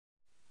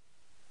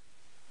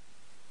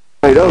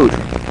night out,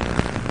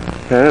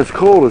 and it's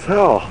cold as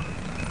hell.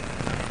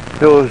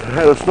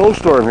 Had a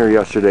snowstorm here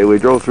yesterday. We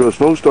drove through a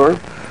snowstorm.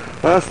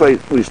 Last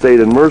night we stayed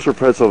in Myrtle,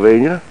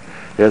 Pennsylvania.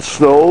 It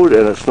snowed,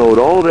 and it snowed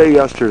all day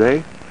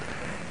yesterday.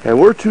 And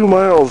we're 2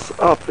 miles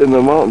up in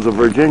the mountains of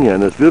Virginia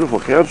in this beautiful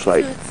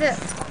campsite.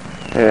 That's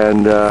it.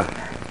 And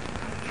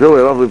it's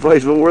really a lovely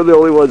place, but we're the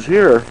only ones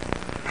here.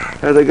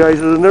 And the guys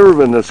have never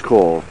been this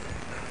cold.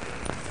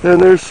 And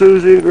there's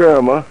Susie and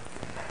Grandma.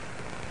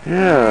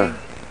 Yeah.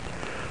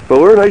 But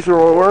we're nice and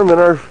warm in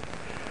our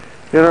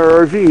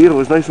RV. It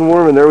was nice and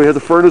warm in there. We had the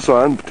furnace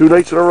on. 2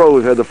 nights in a row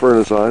we've had the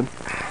furnace on.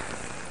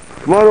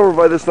 Come on over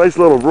by this nice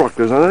little brook.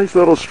 There's a nice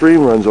little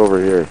stream runs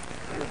over here.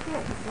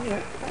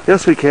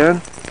 Yes, we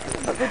can.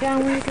 But go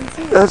down where you can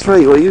see it. That's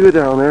right. Well, you go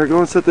down there. Go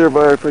and sit there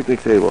by our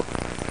picnic table.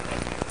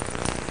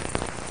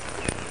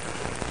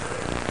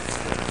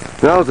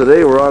 Now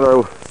today we're on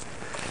our...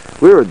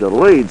 We were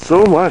delayed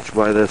so much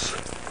by this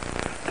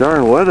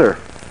darn weather.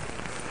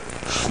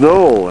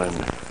 Snow and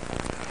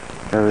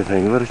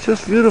everything. But it's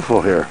just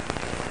beautiful here.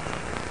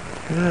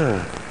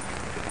 Yeah.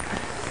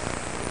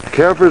 The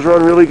campers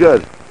run really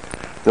good.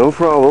 No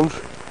problems.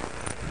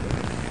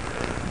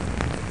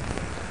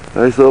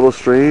 Nice little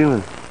stream.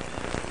 And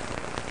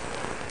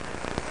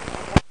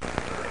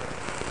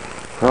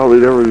probably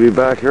never be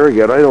back here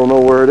again. I don't know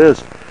where it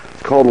is.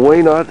 It's called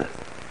Waynot,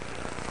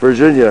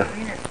 Virginia.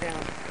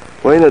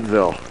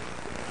 Waynottville,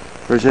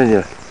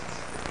 Virginia.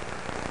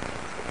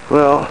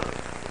 Well,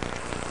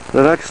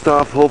 the next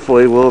stop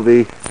hopefully will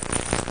be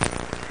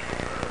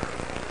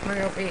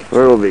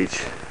Myrtle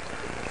Beach.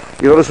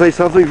 You want to say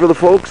something for the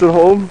folks at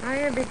home? Hi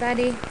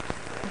everybody.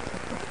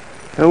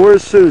 And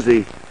where's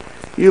Susie?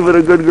 You've been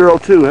a good girl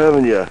too,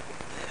 haven't you?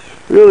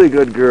 Really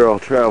good girl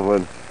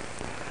traveling.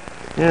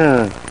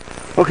 Yeah.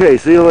 Okay,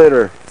 see you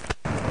later.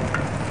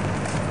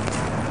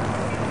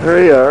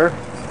 There you are.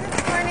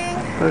 Good morning.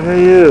 How are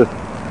you?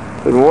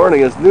 Good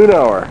morning. It's noon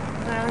hour.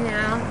 Well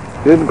now.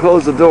 You didn't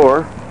close the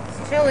door.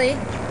 It's chilly.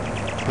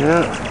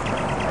 Yeah.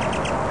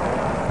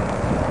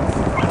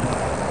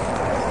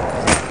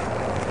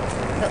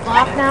 Is it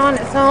locked now on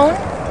its own?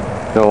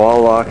 No,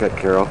 I'll lock it,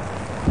 Carol.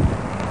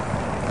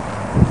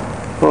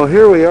 Well,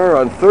 here we are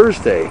on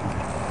Thursday.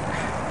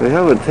 We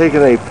haven't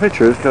taken any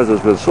pictures because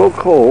it's been so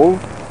cold.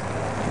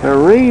 It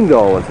rained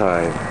all the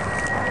time.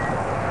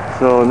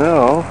 So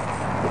now...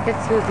 Look at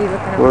Susie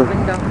looking out the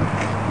window.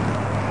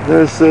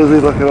 There's Susie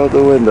looking out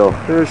the window.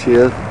 There she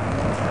is.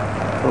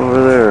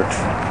 Over there.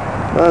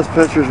 Last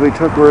pictures we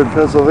took were in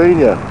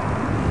Pennsylvania.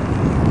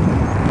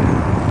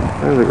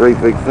 There's a great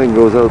big thing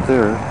goes out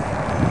there.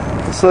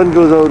 The sun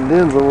goes out and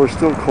in, but we're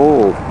still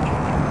cold.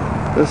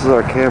 This is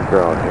our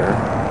campground here.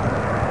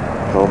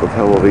 Called the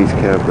Pebble Beach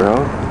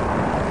Campground.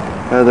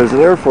 And there's an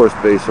Air Force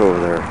base over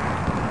there.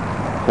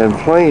 And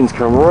planes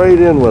come right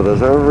in with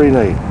us every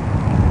night.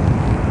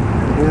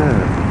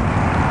 Yeah.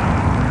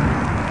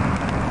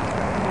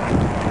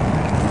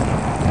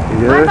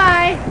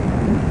 Bye-bye.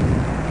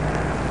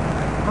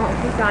 Oh,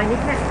 he's gone. You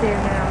can't see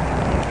him now.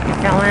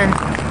 Go in.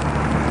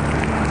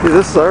 See,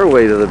 this is our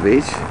way to the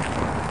beach.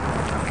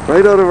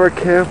 Right out of our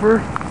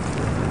camper.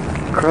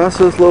 Across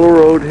this little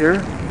road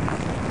here.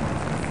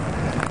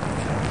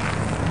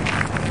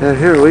 And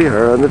here we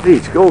are on the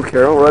beach. Go,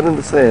 Carol, run in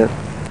the sand.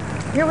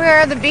 Here we are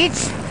at the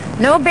beach.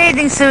 No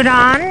bathing suit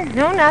on.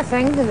 No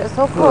nothing because it's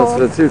so cold.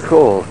 Oh, it's been too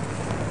cold.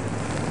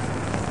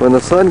 When the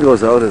sun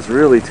goes out, it's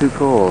really too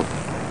cold.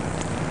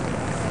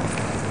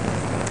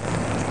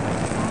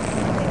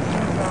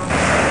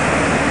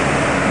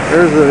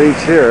 There's the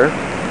beach here.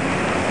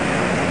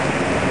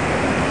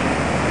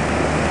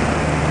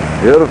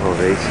 Beautiful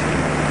beach.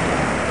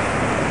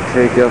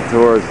 Take you up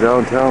towards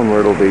downtown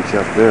Myrtle Beach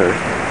up there.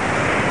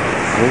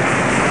 See?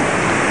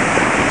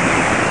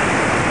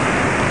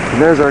 And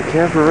there's our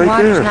camper right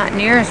there. Water's not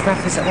near as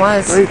rough as it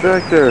was. Right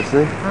back there,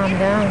 see? Calm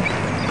down.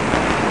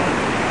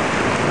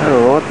 I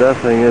don't know what that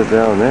thing is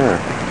down there.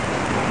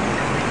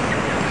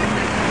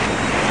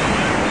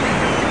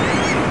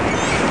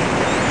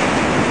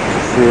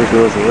 Let's see, it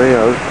goes way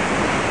out.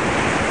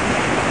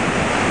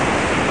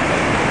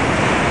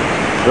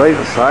 Right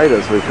beside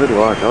us, we could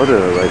walk out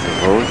of it, I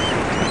suppose.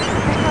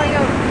 I'm going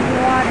out in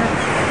the water.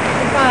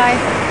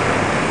 Goodbye.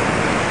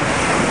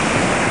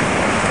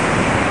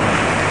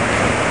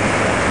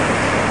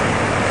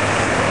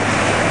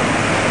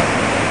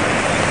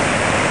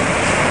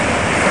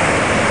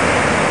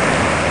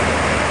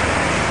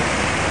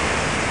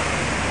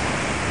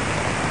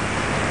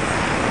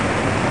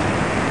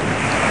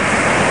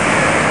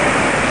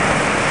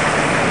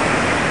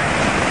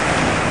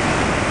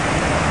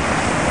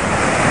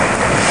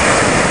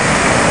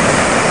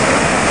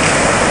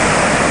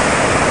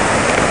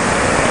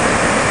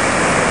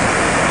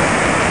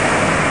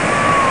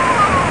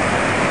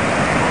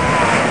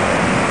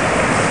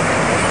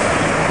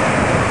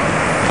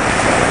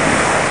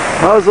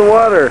 How's the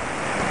water?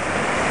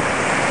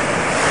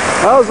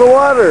 How's the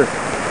water?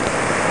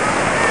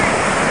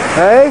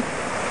 Hey?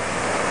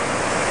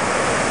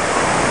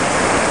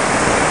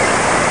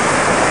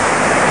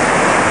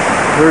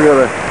 We're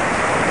gonna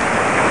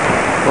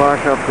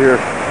walk up here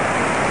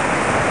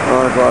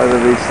off on the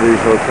beach to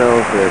these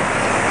hotels here.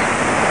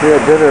 We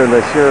had dinner in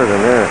the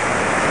Sheraton there.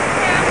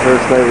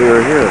 First night we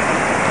were here.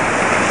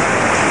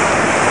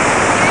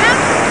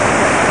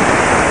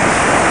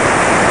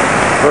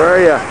 Where are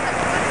you?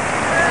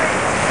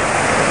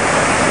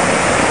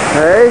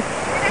 Hey?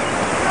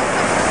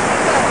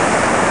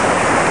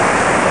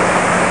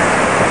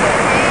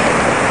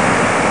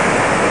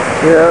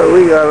 Yeah,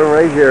 we got him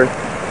right here.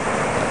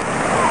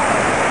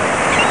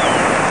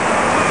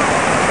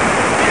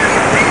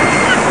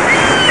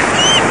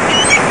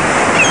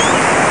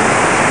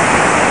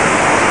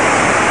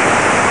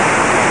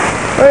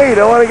 Hey,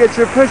 I want to get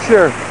your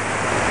picture.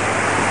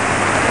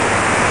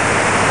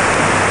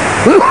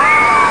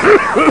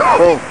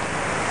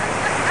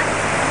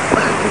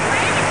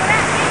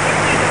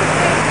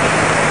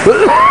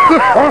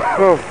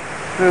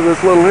 There's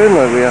this little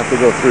inlet we have to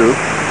go through.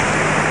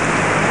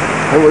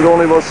 It was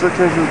only about 6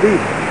 inches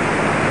deep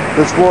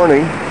this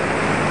morning,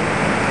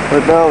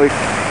 but now it's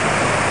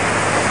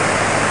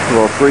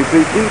about 3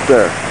 feet deep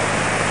there.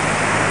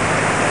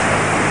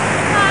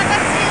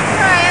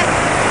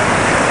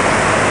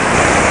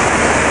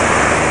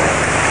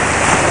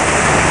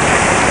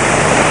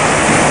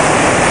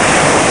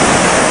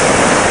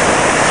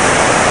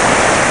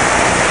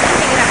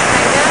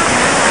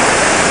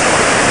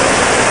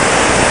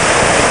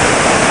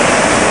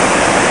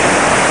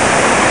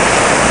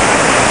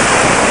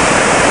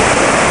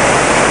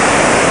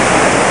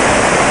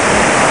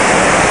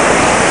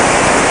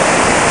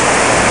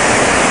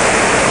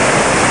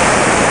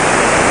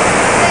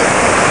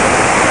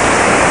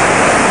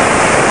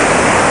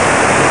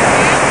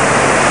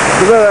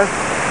 Together.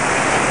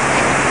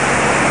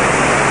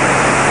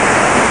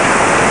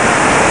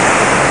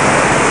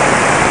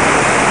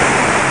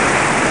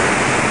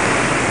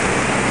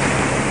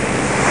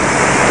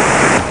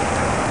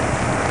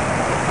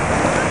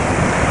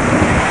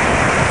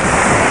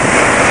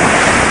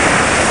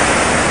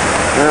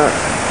 Yeah.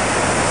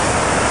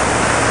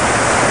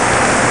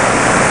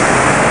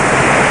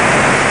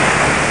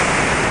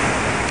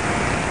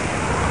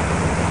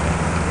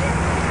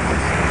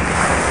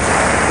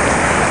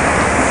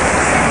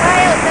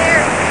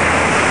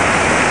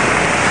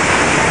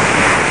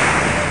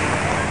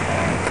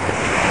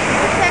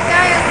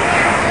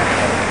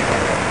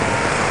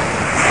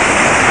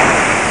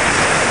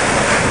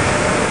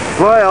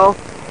 Smile.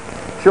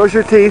 Show us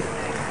your teeth.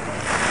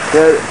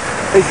 Yeah,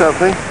 say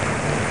something. Look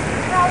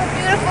at all the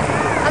beautiful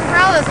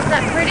umbrellas. Isn't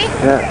that pretty?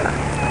 Yeah.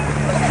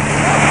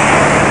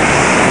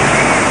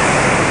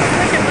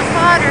 Wish it was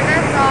hotter,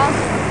 that's all.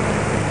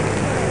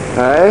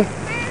 Hey?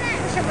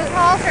 Wish it was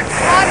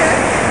hotter.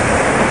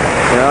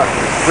 Yeah,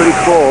 pretty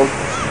cold.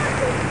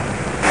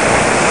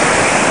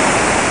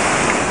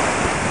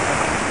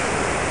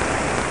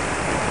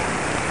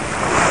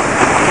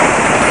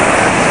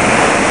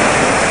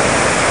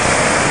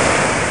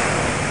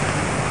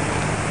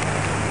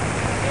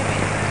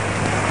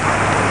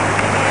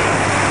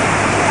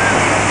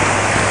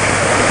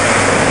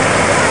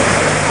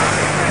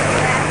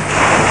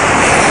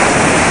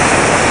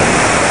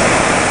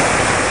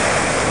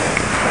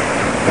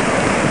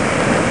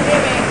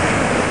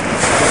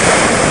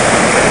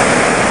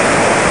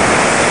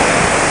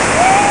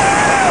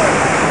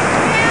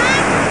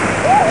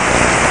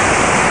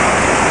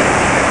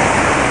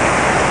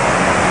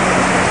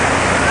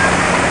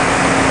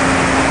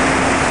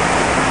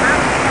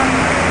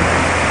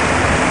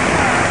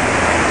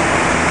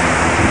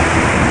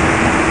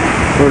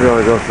 We're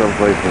gonna go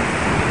someplace and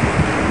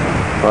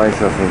find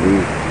something to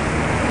eat.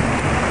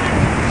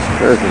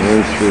 There's the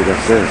main street up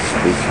there,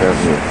 Beach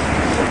Avenue.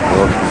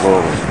 North of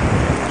Boulder.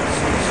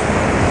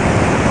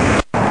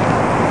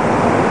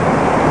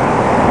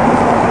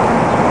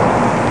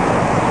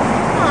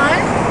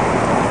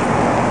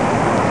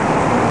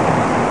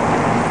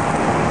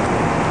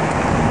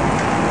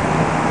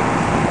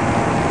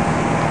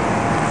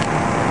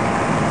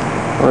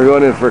 We're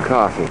going in for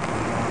coffee.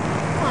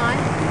 Come on.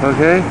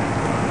 Okay?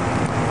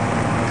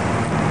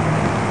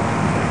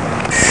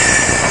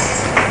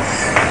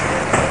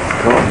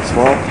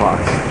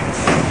 Smallpox.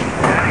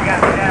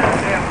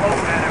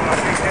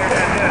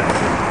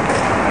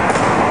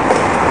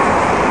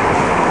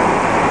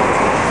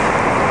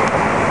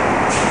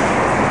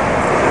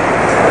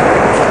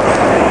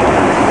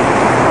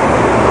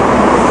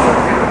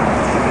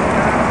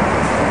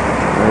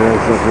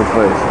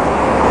 Place.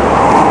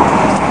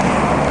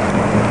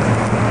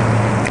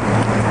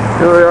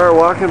 Here we are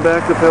walking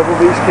back to Pebble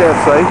Beach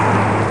campsite,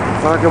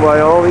 walking by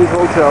all these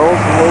hotels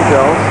and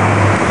motels.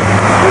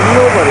 There's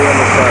nobody on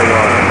the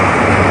sidewalk.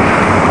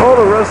 All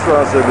the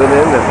restaurants I've been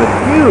in have been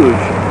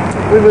huge.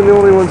 We've been the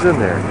only ones in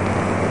there.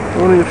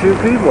 Only a few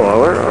people.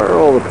 Where are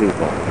all the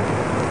people?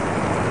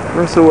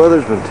 The rest of the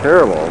weather's been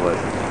terrible, but I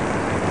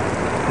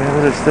can't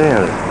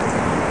understand it.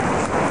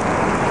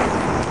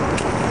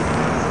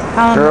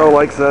 Carol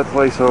likes that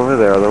place over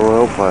there, the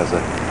Royal Plaza.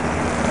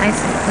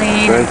 Nice and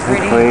clean and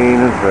pretty. Nice and clean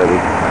and pretty.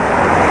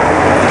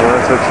 So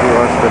that's what she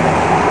wants to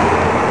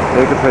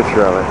take a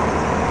picture of it.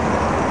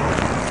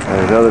 And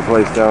there's another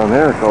place down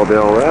there called the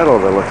El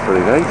Rado that looks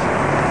pretty nice.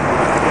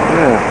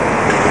 Yeah.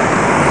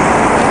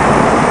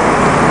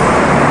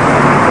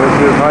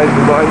 shine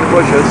from behind the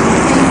bushes.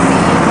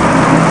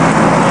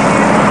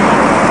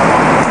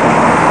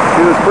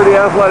 She was pretty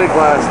athletic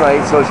last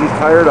night, so she's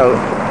tired out.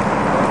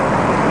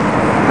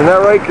 Isn't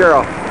that right,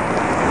 Carol?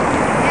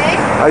 Hey?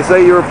 I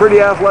say you were pretty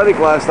athletic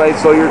last night,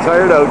 so you're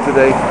tired out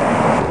today.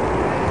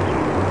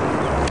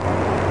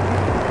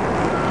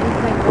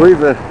 We've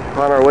been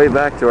on our way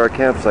back to our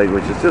campsite,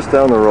 which is just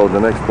down the road, the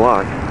next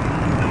block.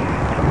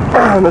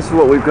 And this is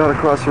what we've got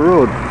across the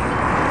road.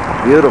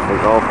 Beautiful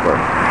golf course.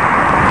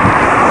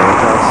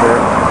 Across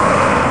there.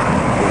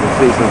 You can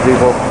see some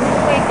people.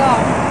 Play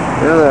golf.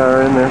 Yeah, they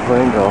are in there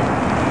playing golf.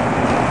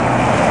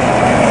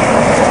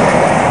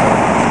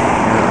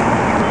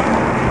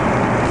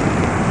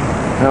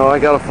 Now I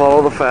gotta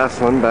follow the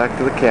fast one back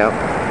to the camp.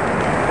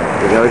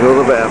 We gotta go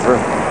to the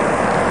bathroom.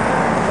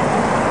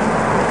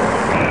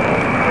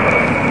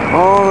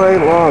 All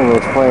right long,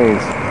 those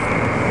planes.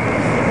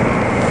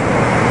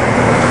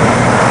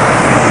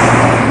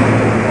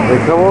 They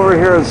come over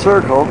here and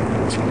circle,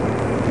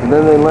 and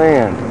then they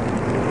land.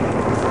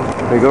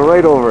 They go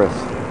right over us.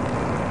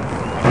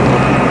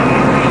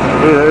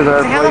 Hey, there's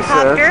our place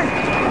Helicopter. there.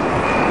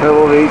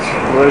 Pebble Beach.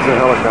 Where's the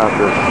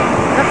helicopter?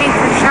 Looking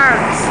for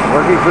sharks.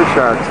 Looking for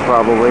sharks,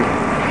 probably.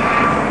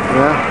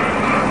 Yeah.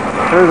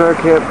 There's our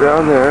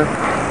campground there.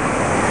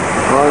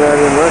 Along that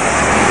inlet.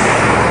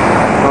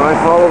 Well, I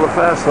follow the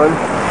fast one.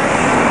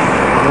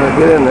 I'm gonna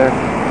get in there.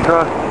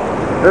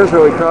 There's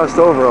where we crossed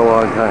over a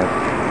long time.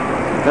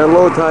 At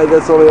low tide,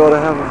 that's only about a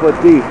half a foot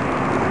deep.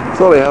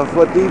 It's only half a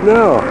foot deep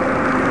now.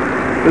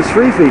 It was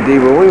 3 feet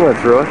deep when we went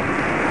through it.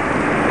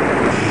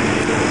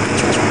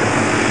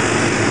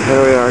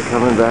 There we are,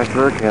 coming back to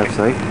our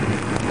campsite.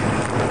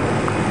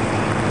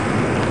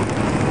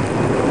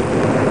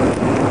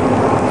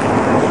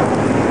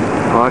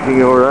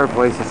 Walking over our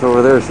place, it's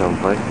over there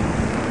someplace.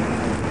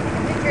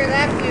 Picture of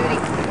that beauty.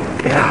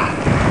 Yeah.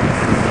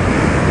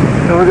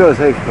 So we're going to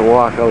take a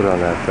walk out on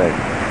that thing.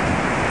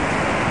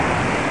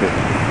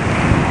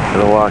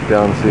 Gonna walk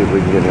down and see if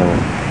we can get in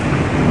it.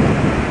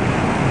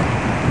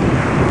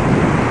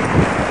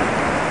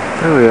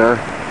 There we are.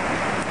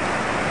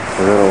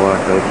 We're gonna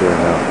walk out there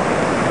now.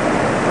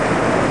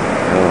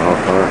 I don't know how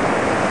far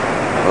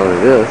out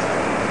it is.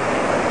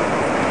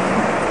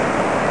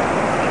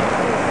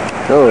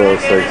 Oh,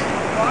 those things.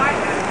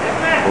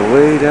 Well,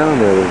 way down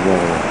there, there's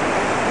another one.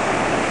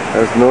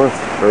 That's north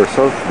or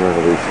south from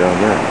Myrtle Beach down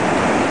there.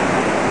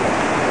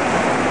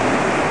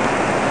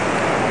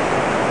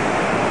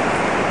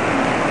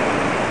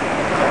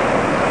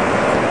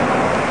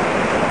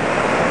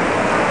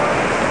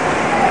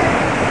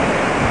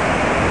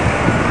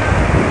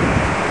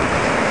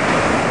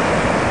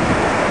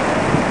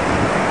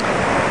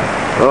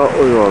 Oh,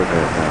 we walked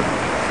that down.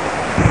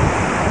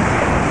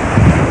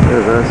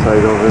 There's our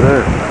site over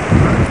there.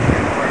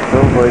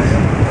 Someplace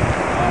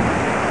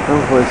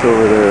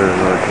over there in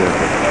our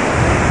campus.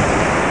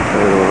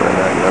 Right over in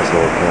that nice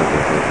old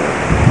campus right there.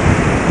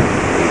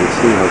 You can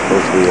see how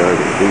close we are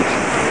to the beach.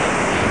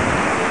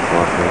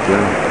 Walk right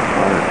down.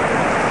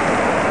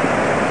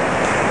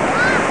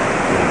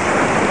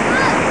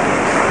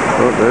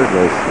 Oh, there's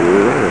nice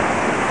view there.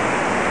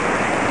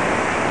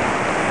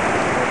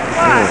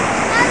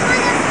 Yeah.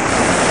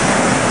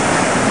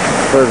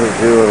 Pleasant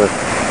view of the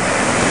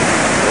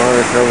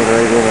water coming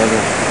right in on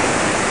the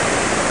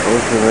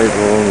ocean right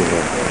below me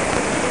here.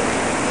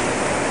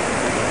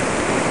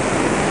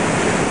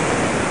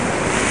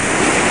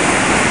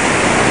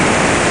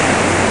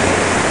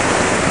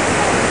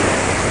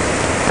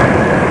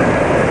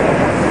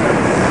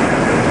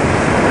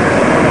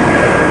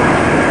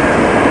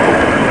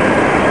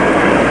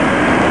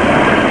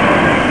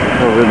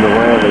 Over in the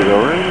land they go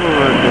right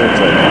over our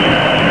campsite.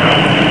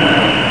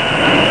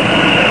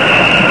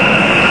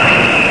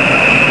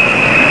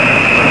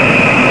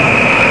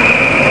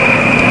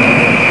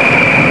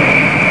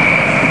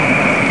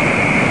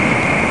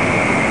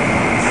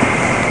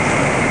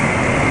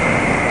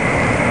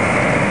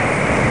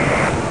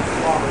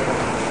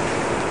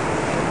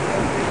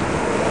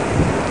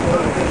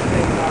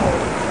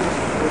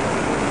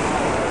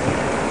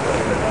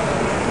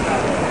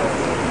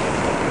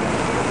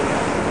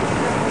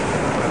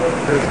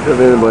 It's come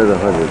in by the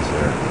hundreds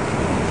there.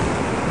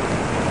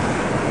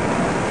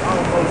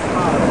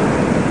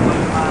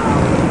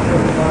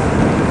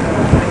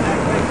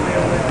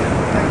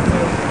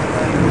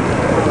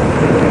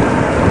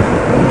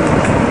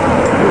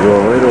 We're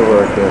going right over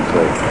our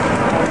campsite.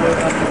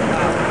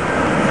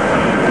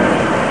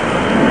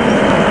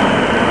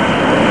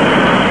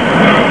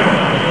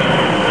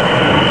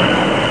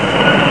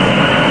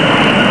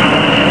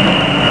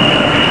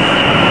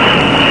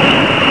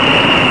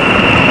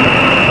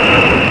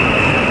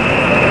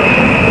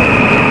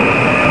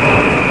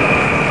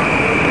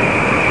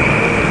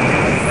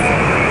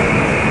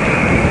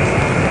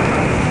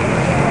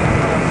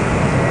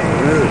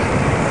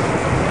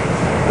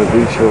 The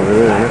beach over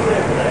there.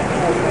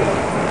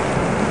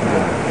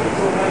 Yeah.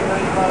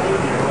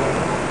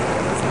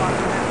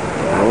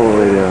 All the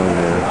way down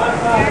there.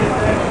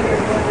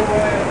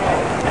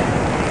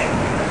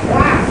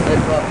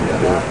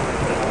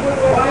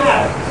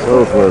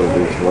 So far the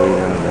beach way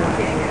down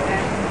there.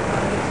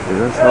 See,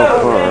 that's how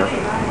far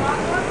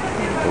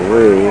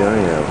away I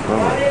am from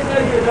it.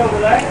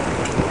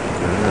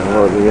 And I'm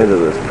on the end of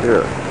this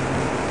pier.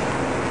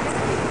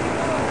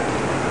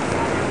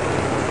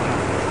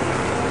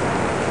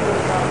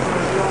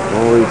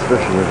 All these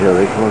fishermen here,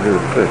 they come out here to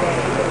fish.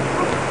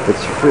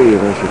 It's free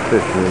unless you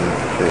fish, you don't have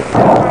to pay.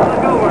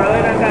 Go where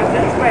they done got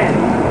this man.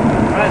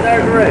 Right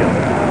there's the rail.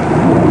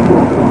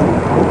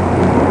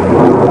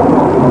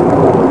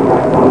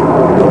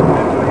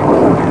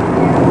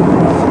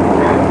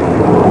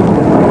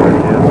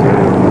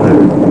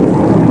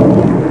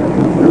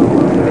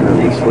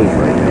 Sleep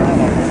right now.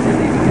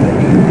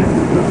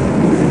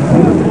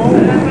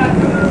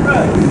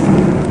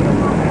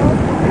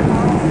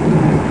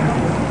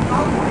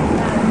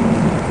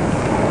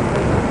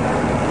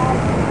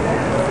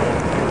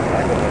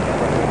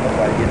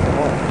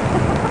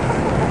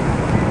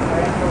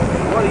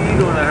 What are you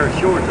doing out here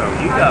shorts on?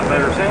 You got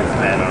better sense than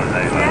that on a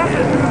day like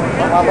this.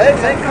 Well, my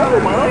legs ain't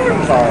covered, my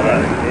arms all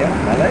right. Yeah,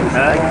 my legs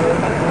Huh? ain't covered.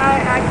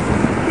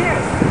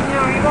 Yes, you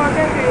know, you walk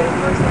up here, it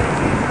looks like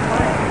it's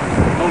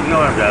Hold your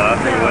arms out.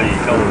 I'll tell you what you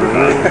told her.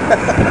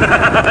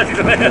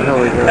 What the hell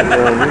we got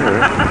down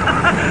here?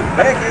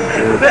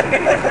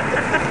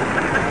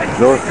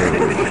 North End.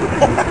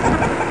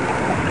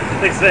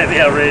 They said the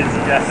outrageous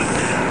guys.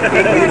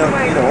 You know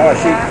what,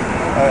 she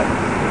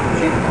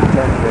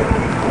turned red.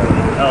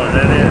 Oh, is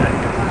that it?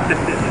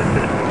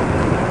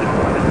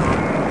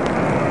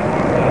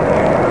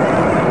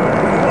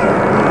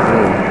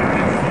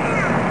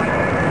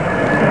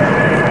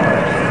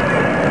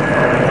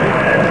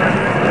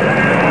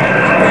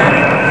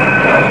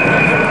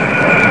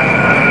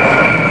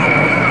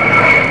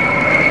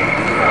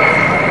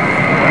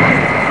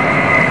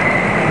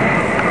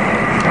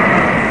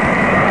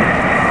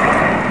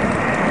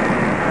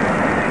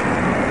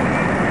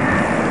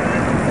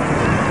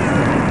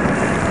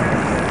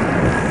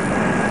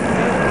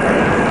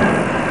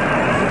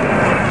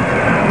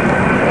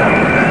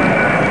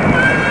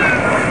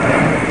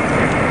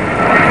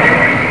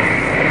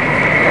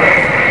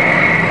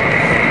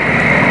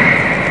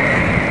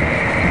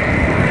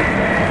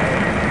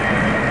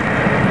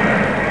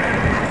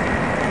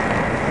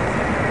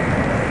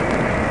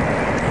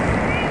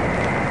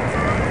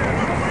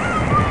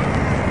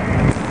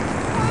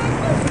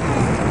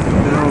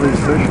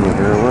 Fishermen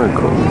here wearing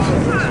coats.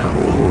 It's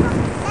cold.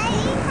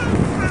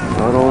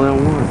 Not all that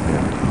warm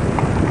here.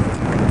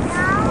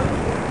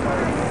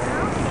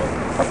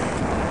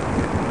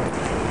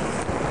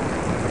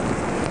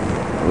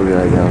 Little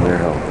guy down there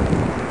helping.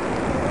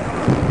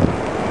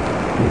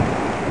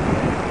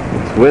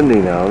 It's windy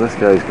now. This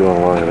guy's going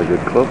along at a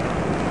good clip.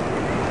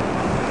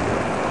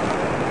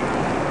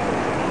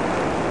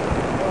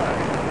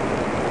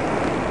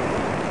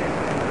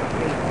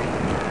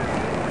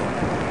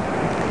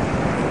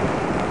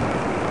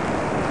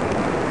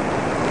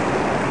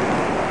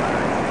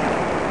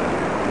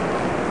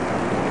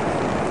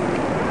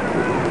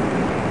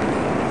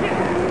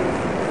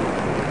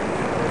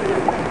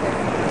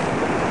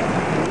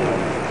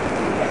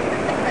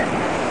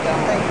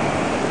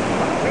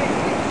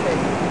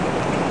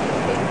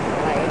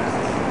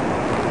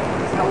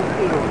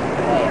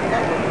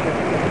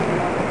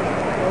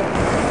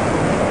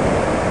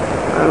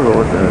 I don't know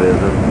what that is.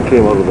 It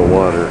came out of the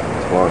water.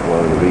 It's walking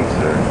along the beach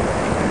there.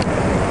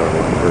 Thought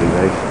it was pretty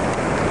nice.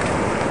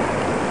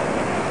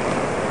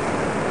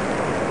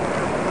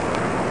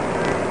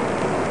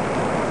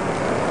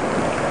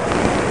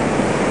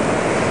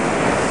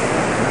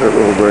 That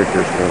little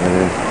breaker's coming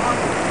in.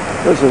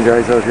 There's some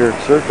guys out here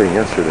surfing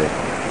yesterday.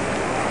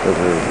 There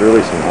were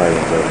really some high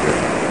ones out here.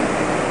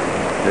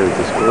 They would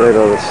just go right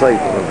out of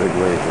sight when a big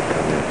wave would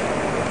come in.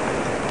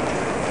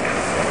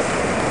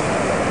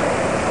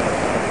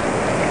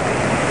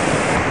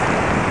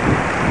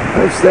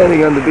 I'm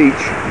standing on the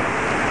beach,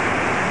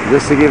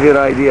 just to give you an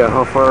idea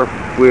how far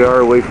we are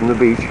away from the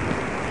beach.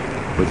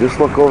 But just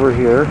look over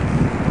here,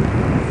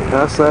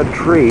 past that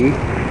tree,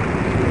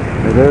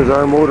 and there's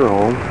our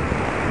motorhome.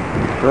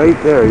 Right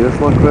there,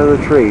 just look by the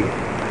tree.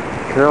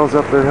 Carol's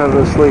up there having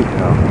a sleep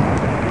now.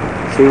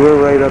 See,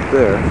 we're right up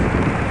there.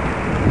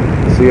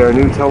 See our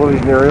new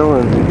television aerial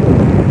and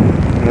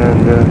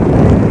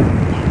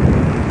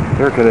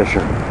air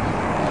conditioner.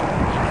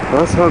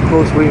 That's how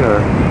close we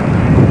are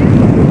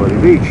to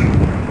Myrtle Beach.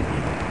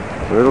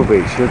 Myrtle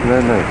Beach, isn't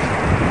that nice?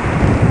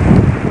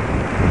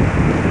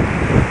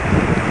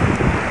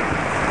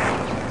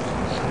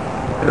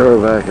 Here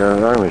we're back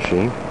on our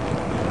machine.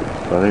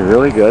 Running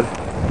really good.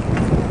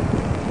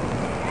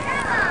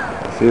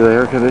 See the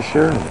air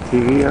conditioner and the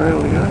TV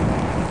aerial we got?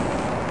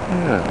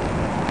 Yeah.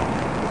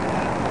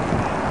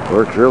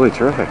 Works really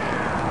terrific.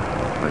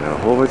 I got a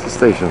whole bunch of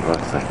stations on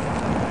this thing.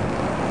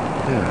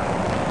 Yeah.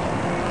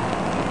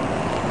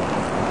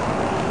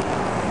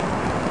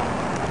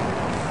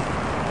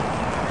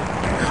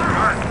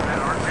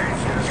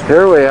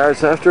 Here we are,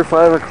 it's after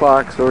 5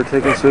 o'clock, so we're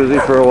taking Susie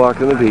for a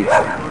walk on the beach.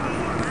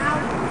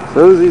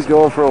 Susie's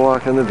going for a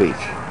walk on the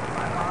beach.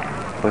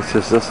 Which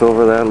is just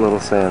over that little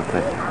sand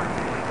thing.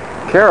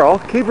 Carol,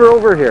 keep her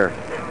over here.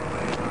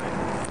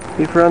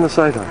 Keep her on the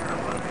sideline.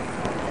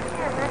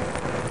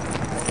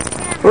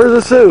 Where's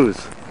the Suze?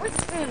 Where's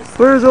Suze?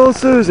 Where's old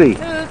Susie?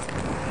 Suze.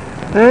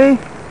 Hey?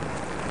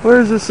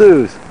 Where's the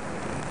Suze?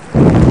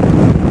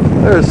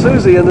 There's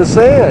Susie in the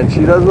sand.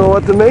 She doesn't know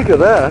what to make of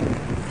that.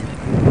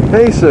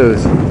 Hey,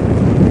 Suze.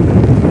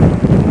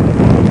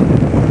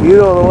 You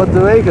don't know what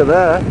to make of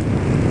that.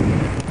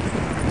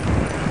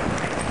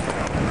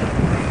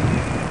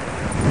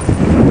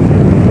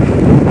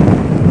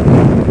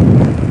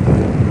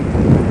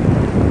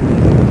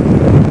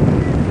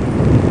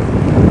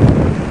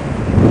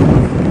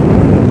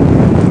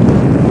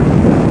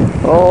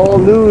 All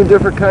new and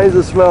different kinds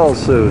of smells,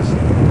 Suze.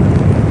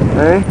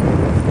 Hey?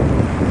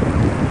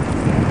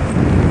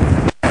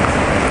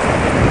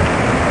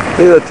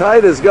 See, the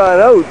tide has gone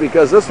out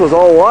because this was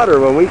all water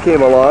when we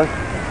came along.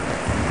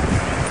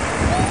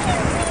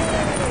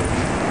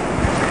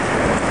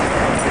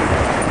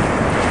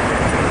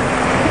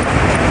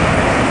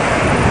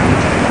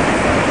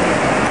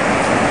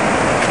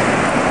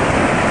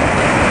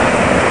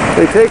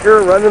 They take her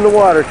and run in the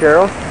water,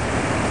 Carol.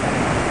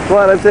 Come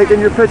on, I'm taking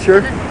your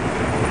picture.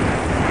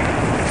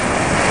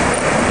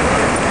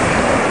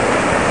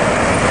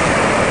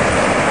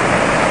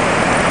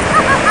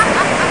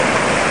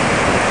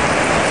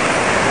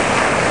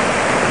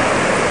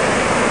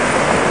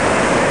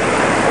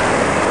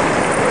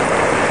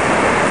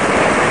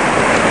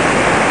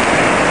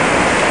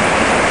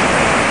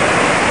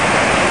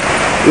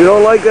 You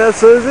don't like that,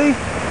 Susie?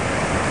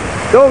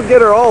 Don't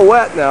get her all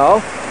wet now.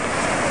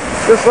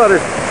 Just let her.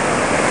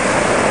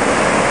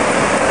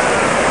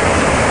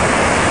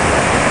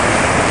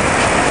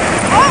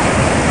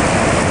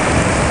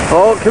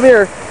 Oh, come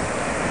here.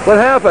 What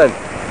happened?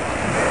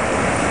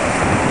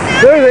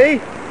 Susie?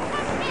 Is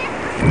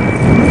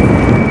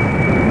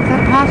that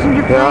a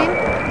passenger plane?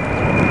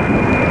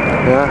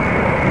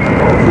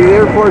 Yeah. See, the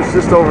airport's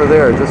just over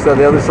there, just on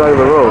the other side of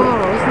the road.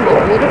 Oh, isn't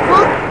that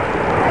beautiful?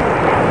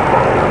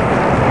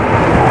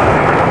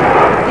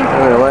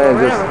 And they land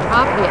Right just. over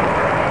top of you.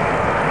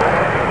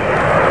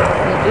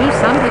 They do.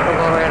 Some people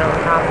go right over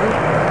top of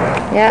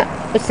you.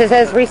 Yeah. It says,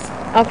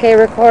 okay,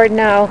 record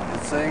now.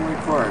 It's saying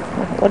record.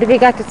 What have you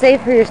got to say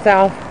for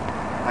yourself?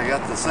 I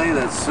got to say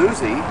that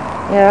Susie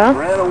Yeah?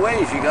 ran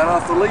away. She got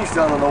off the leash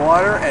down in the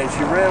water and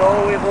she ran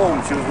all the way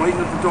home. She was waiting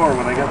at the door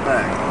when I got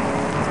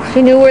back.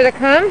 She knew where to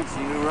come?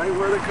 She knew right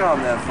where to come,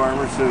 that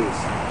farmer Suze.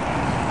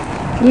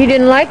 You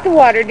didn't like the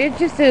water, did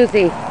you,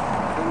 Susie?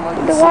 Didn't like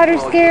Did the water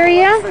scare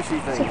you? you? Fishy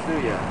things, do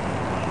you?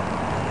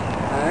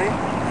 Hey?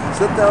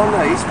 Sit down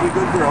nice, be a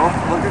good girl.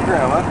 Look at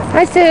Grandma.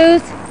 Hi,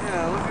 Suze.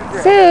 Yeah, look at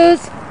Grandma.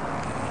 Suze.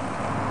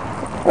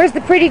 Where's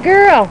the pretty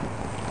girl?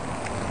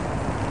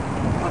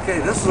 Okay,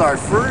 this is our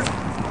first.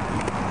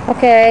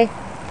 Okay.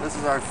 This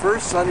is our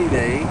first sunny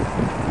day,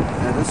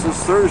 and this is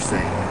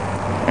Thursday.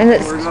 And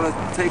it's We're going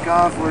to take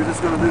off. We're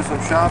just going to do some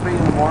shopping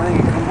in the morning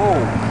and come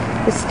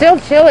home. still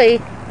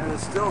chilly. And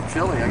it's still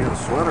chilly. I got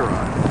a sweater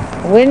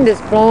on. The wind is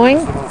blowing.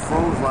 Some of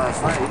froze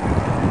last night.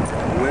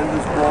 The wind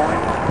is blowing.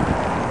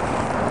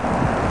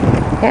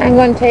 Okay, I'm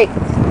going to take...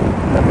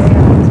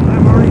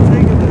 I've already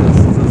taken this.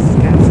 This is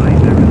campsite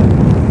and everything.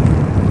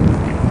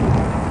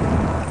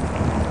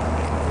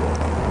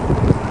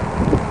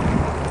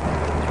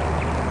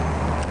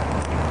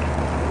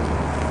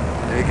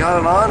 You got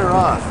it on or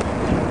off?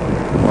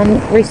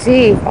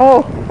 receive.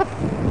 Oh,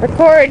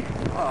 record.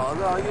 Oh,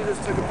 no, you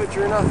just took a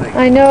picture of nothing.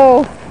 I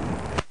know.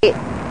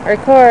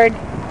 Record.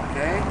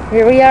 Okay,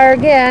 Here we are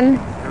again.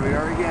 here we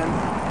are again.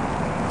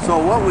 So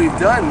what we've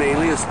done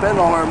mainly is spend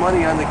all our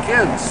money on the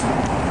kids.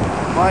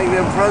 Buying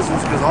them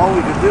presents because all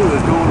we could do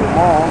is go to the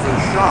malls and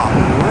shop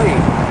in the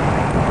rain.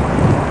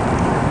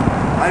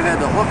 I've had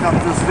to hook up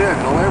this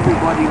vehicle every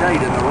bloody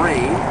night in the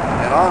rain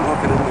and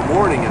unhook it in the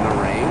morning in the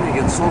rain and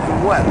get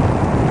soaking wet.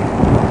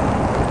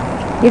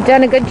 You've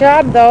done a good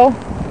job, though.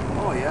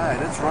 Oh yeah,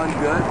 and it's run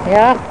good.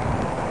 Yeah.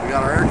 We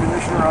got our air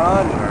conditioner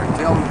on and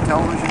our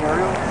television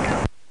aerial.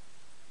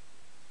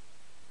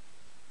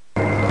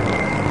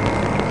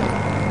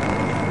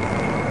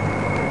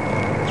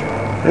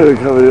 They're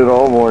coming in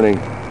all morning.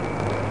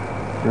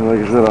 And like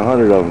I said,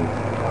 100 of them.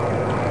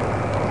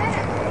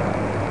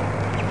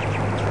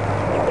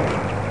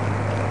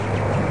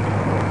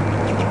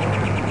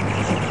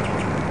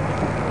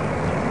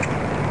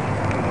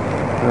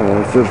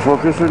 Is it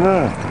focus or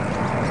not?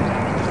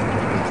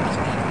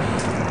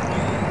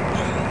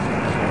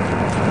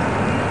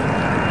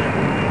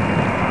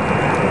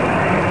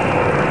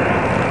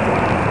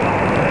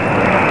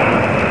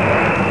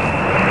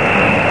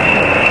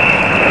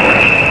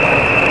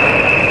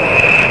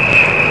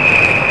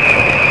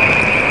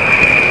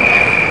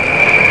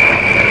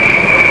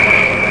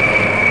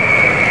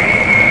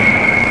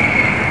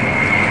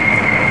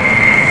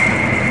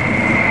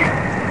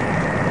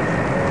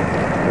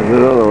 There's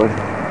another one.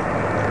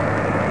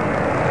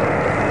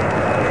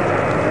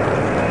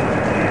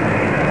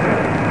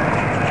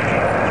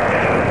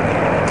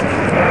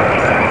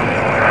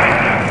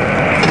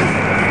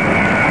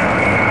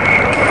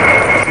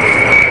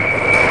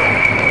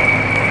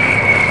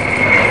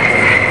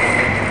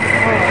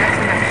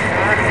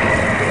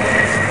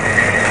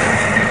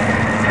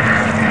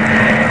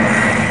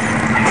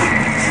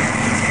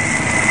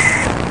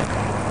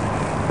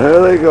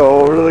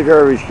 go over to the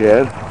garbage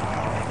can.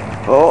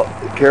 Oh,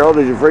 Carol,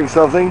 did you bring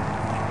something?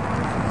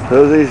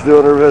 Susie's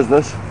doing her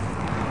business.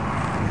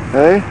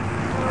 Hey?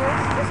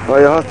 Well,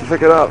 you'll have to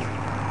pick it up.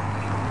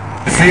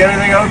 You see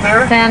anything out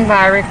there? Stand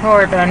by,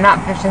 record, but I'm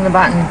not pushing the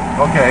button.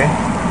 Okay.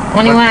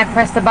 Only when I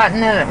press the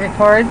button and it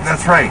records.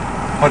 That's right.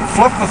 But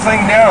flip the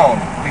thing down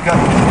because.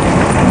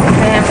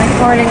 Okay, I'm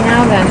recording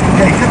now then.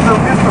 Hey, get the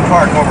amusement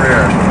park over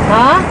here.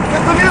 Huh?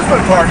 Get the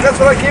amusement park. That's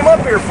what I came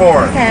up here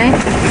for. Okay.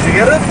 Did you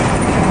get it?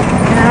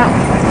 No.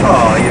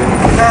 Oh, you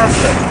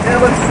bastard.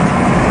 Damn it.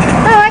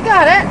 Oh, I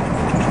got it.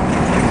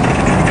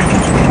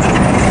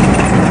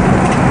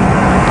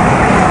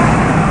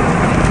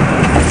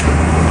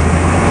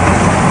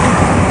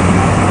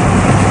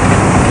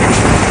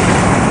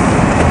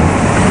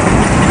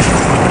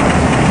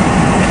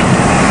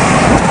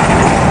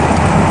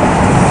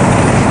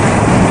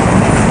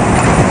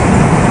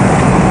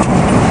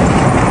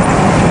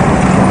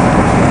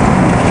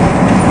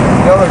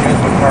 Another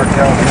amusement park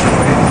down this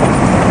way.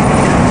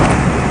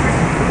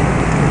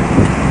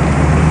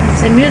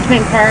 It's an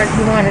amusement park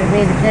you wanted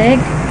me to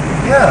take.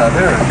 Yeah,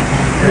 there.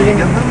 Here, you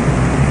get them?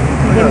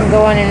 We didn't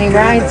go on any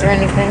rides or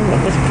anything, but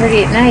it was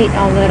pretty at night,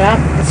 all lit up.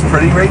 It's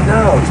pretty right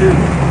now, too.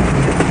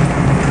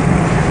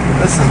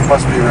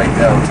 Must be right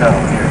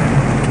downtown here.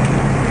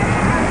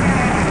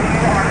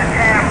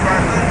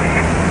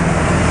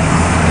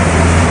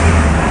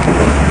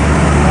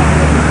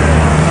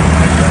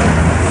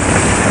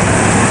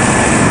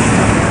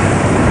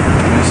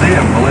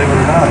 Museum, believe it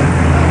or not.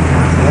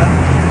 Yeah?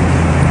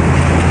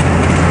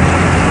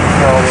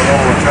 Well, the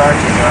little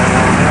attraction right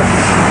down there.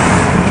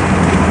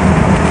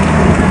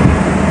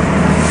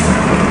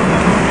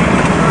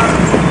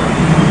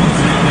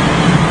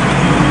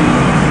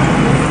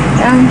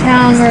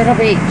 Downtown Myrtle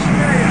Beach.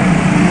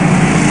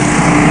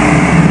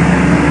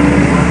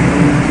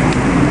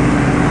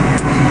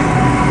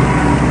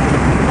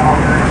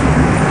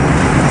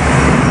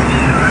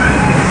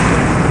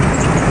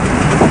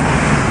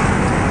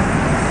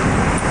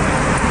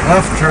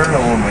 Left turn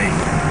only.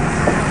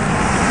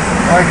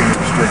 I can go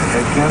straight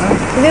ahead, can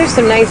I? There's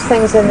some nice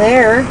things in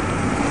there.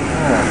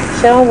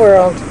 Yeah. Shell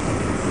World.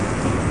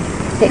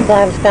 Take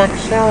Gladys back to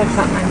Shell or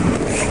something.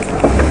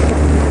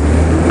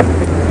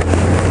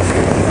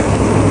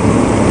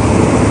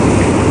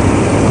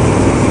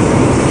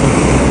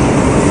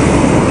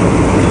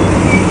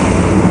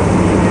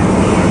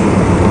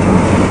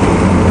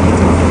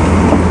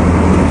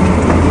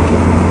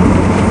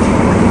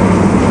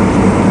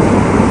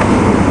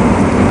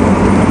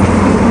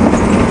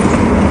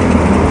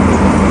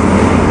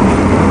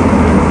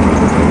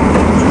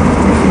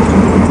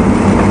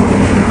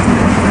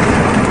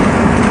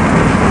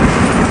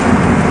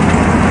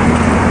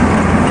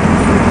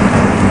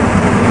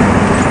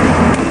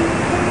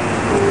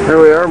 Here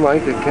we are,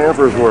 Mike, at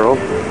Campers World.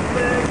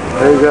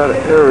 They got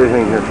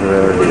everything here for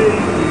there.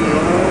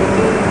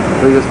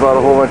 We just bought a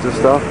whole bunch of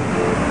stuff.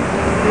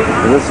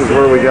 And this is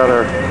where we got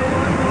our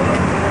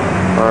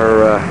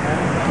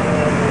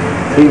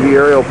TV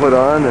aerial put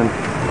on and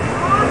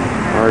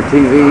our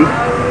TV,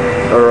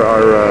 or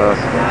our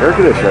air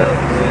conditioner.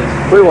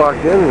 We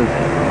walked in and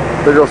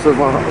the girl says,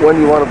 well, when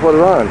do you want to put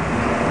it on? I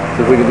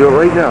said, we can do it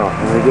right now.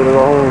 And they did it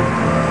all in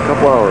a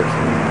couple hours.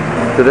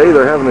 Today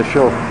they're having a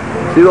show.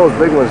 See those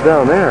big ones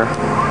down there?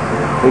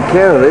 In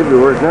Canada, they'd be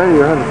worth $90,000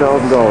 or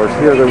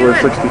 $100,000. Here, they're worth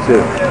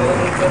 $62,000.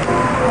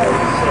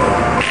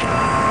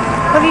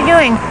 What are you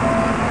doing?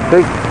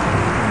 Hey,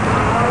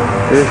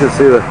 you can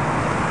see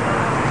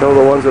some of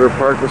the ones that are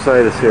parked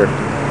beside us here.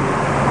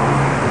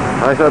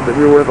 I thought they'd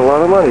be worth a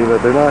lot of money,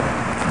 but they're not.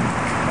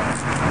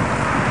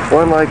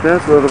 One like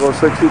that's worth about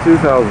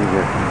 $62,000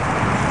 here.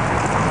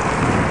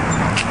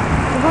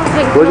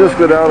 We'll just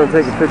go down and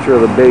take a picture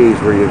of the bays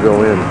where you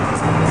go in.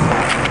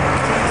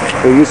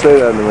 Hey, you say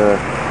that in a minute.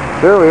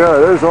 There we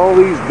are. There's all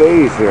these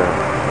bays here.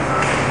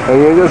 And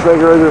you just make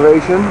a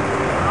reservation.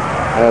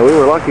 And we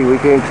were lucky. We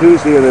came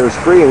Tuesday and it was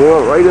free and we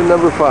went right in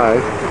number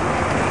 5.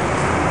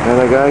 And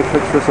the guy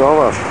fixed us all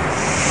up.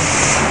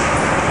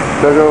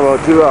 Took him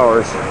about 2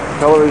 hours.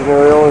 Television,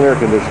 aerial, and air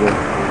conditioning.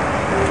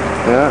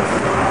 Yeah.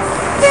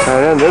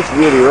 And then this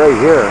beauty right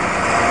here.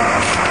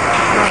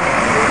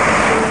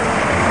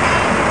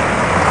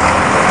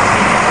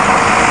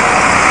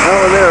 That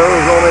one there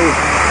was only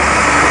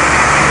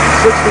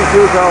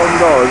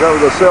 $62,000. That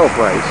was the sale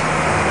price.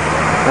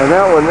 And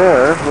that one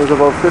there was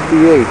about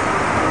 $58,000.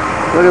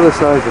 Look at the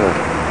size of it.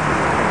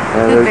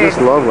 And they're just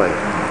lovely.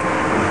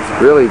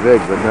 Really big,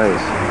 but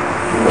nice.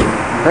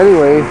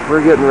 Anyway,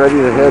 we're getting ready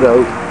to head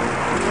out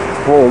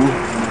home.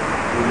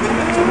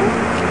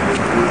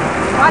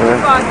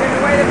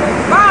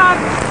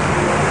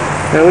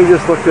 And we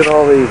just looked at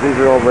all these. These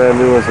are all brand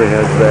new ones they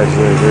had stashed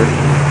in here.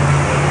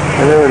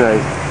 And they were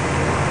nice.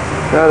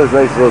 Not as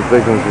nice as those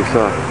big ones we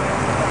saw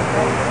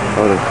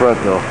out in front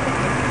though.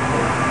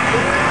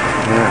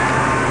 Yeah.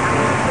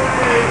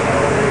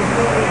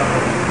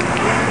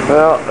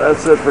 Well,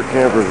 that's it for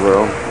Campers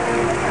World.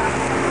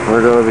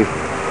 We're going to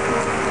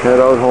head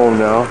out home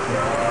now.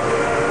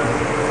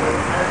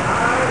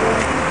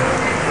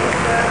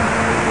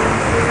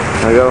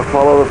 I gotta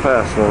follow the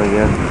fast one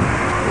again.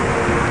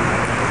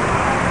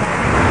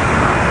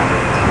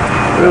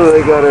 Really,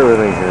 they got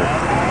everything here.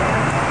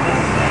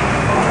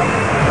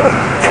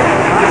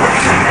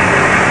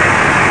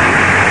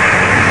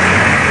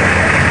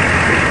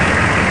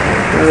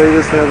 And they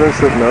just have them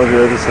sitting out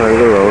here at the side of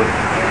the road.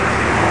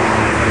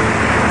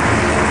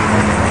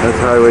 That's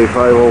Highway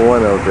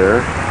 501 out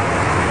there.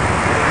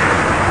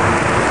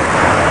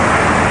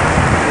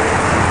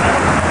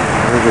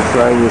 There's a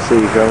sign you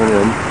see coming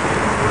in.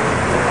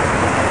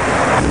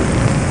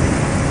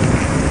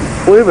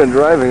 We've been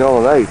driving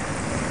all night,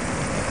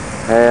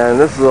 and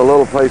this is a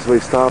little place we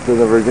stopped in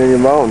the Virginia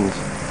mountains.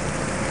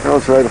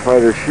 Carol's trying to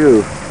find her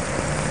shoe.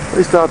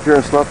 We stopped here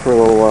and slept for a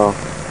little while.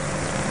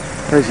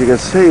 As you can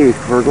see,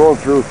 we're going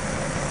through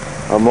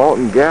a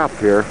mountain gap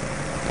here.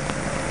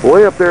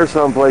 Way up there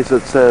someplace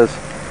it says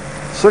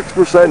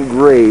 6%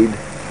 grade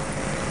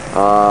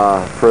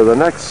for the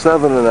next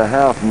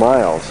 7.5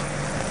 miles,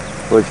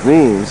 which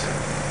means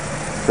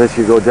that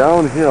you go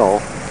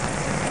downhill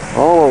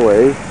all the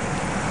way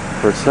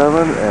for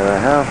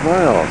 7.5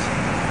 miles.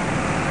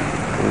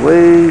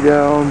 Way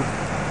down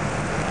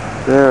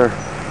there,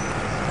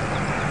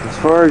 as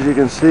far as you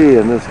can see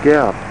in this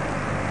gap.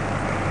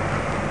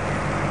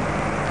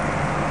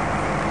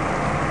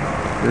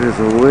 It is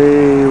a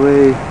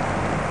way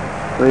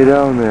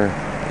down there.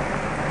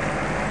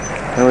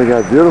 And we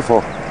got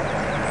beautiful.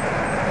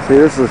 See,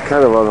 this is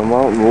kind of on a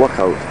mountain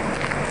lookout.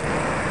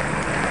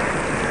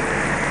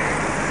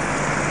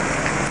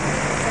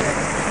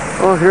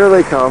 Oh, here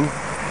they come.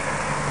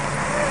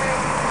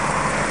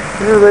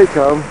 Here they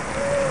come.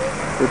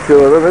 The two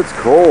of them. It's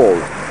cold.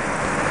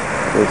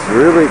 It's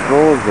really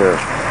cold here.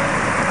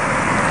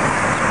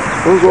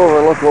 We'll go over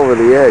and look over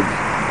the edge.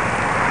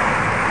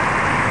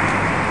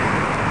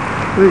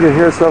 We can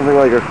hear something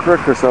like a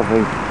creek or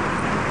something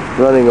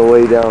running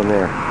away down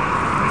there.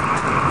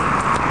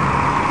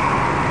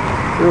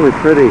 Really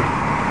pretty.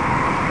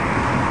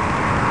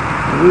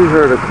 We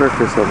heard a creek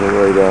or something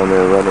way down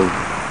there running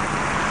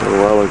a little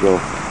while ago.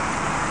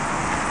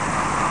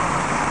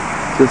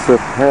 Just a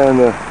pan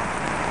of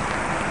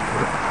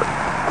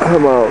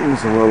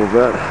mountains a little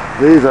bit.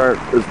 These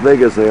aren't as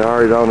big as they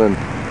are down in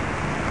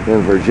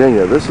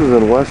Virginia. This is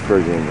in West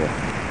Virginia.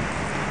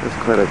 There's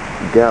quite a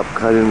gap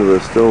cut into the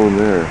stone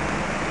there.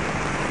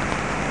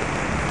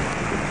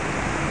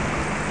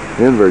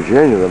 In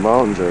Virginia, the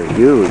mountains are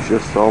huge,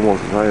 just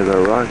almost as high as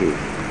our Rockies.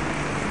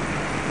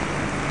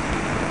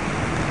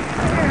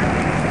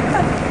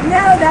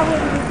 No, that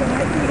wouldn't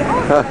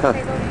be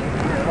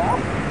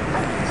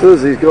good.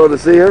 Susie's going to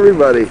see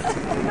everybody.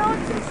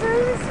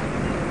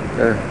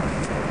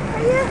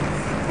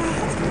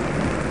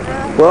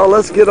 Well,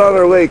 let's get on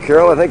our way,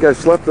 Carol. I think I've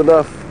slept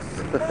enough.